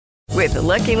With the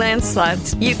Lucky Land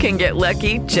Slots, you can get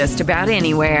lucky just about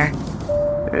anywhere.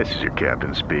 This is your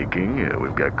captain speaking.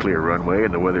 We've got clear runway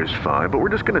and the weather's fine, but we're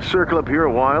just going to circle up here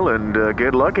a while and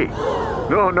get lucky.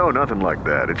 No, nothing like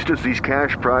that. It's just these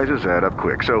cash prizes add up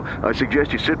quick. So I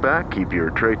suggest you sit back, keep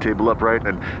your tray table upright,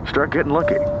 and start getting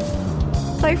lucky.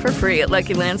 Play for free at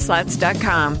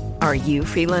LuckyLandSlots.com. Are you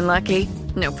feeling lucky?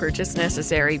 No purchase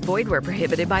necessary. Void where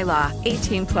prohibited by law.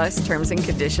 18 plus terms and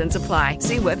conditions apply.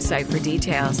 See website for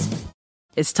details.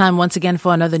 It's time once again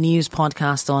for another news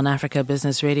podcast on Africa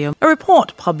Business Radio. A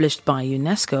report published by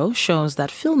UNESCO shows that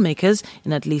filmmakers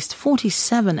in at least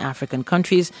 47 African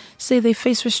countries say they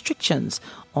face restrictions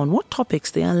on what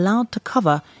topics they are allowed to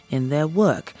cover in their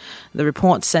work. The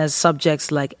report says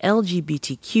subjects like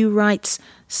LGBTQ rights,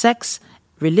 sex,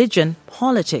 religion,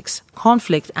 politics,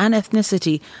 conflict, and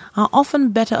ethnicity are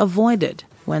often better avoided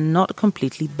when not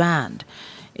completely banned.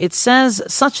 It says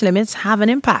such limits have an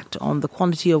impact on the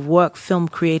quality of work film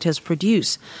creators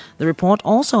produce. The report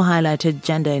also highlighted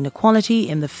gender inequality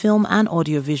in the film and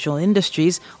audiovisual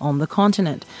industries on the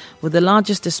continent, with the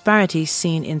largest disparity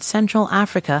seen in Central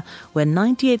Africa, where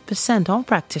 98% of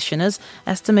practitioners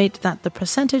estimate that the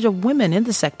percentage of women in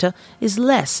the sector is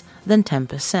less than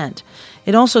 10%.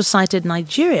 It also cited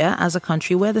Nigeria as a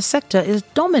country where the sector is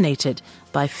dominated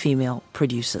by female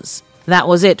producers. That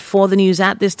was it for the news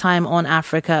at this time on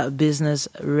Africa Business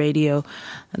Radio.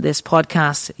 This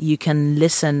podcast you can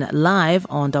listen live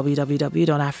on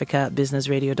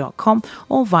www.africabusinessradio.com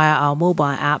or via our mobile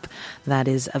app that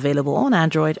is available on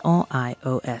Android or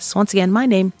iOS. Once again, my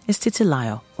name is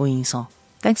Titilayo Oyinson.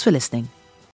 Thanks for listening.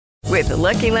 With the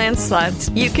Lucky Land Slots,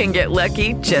 you can get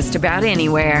lucky just about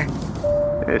anywhere.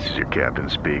 This is your captain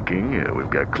speaking.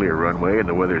 We've got clear runway and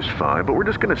the weather's fine, but we're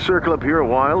just going to circle up here a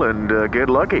while and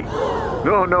get lucky.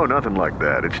 No, nothing like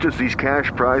that. It's just these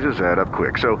cash prizes add up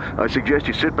quick. So I suggest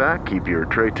you sit back, keep your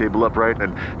tray table upright,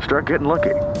 and start getting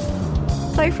lucky.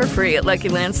 Play for free at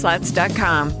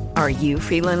LuckyLandSlots.com. Are you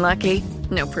feeling lucky?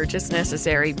 No purchase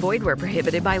necessary. Void where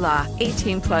prohibited by law.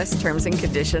 18 plus terms and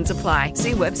conditions apply.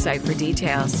 See website for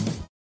details.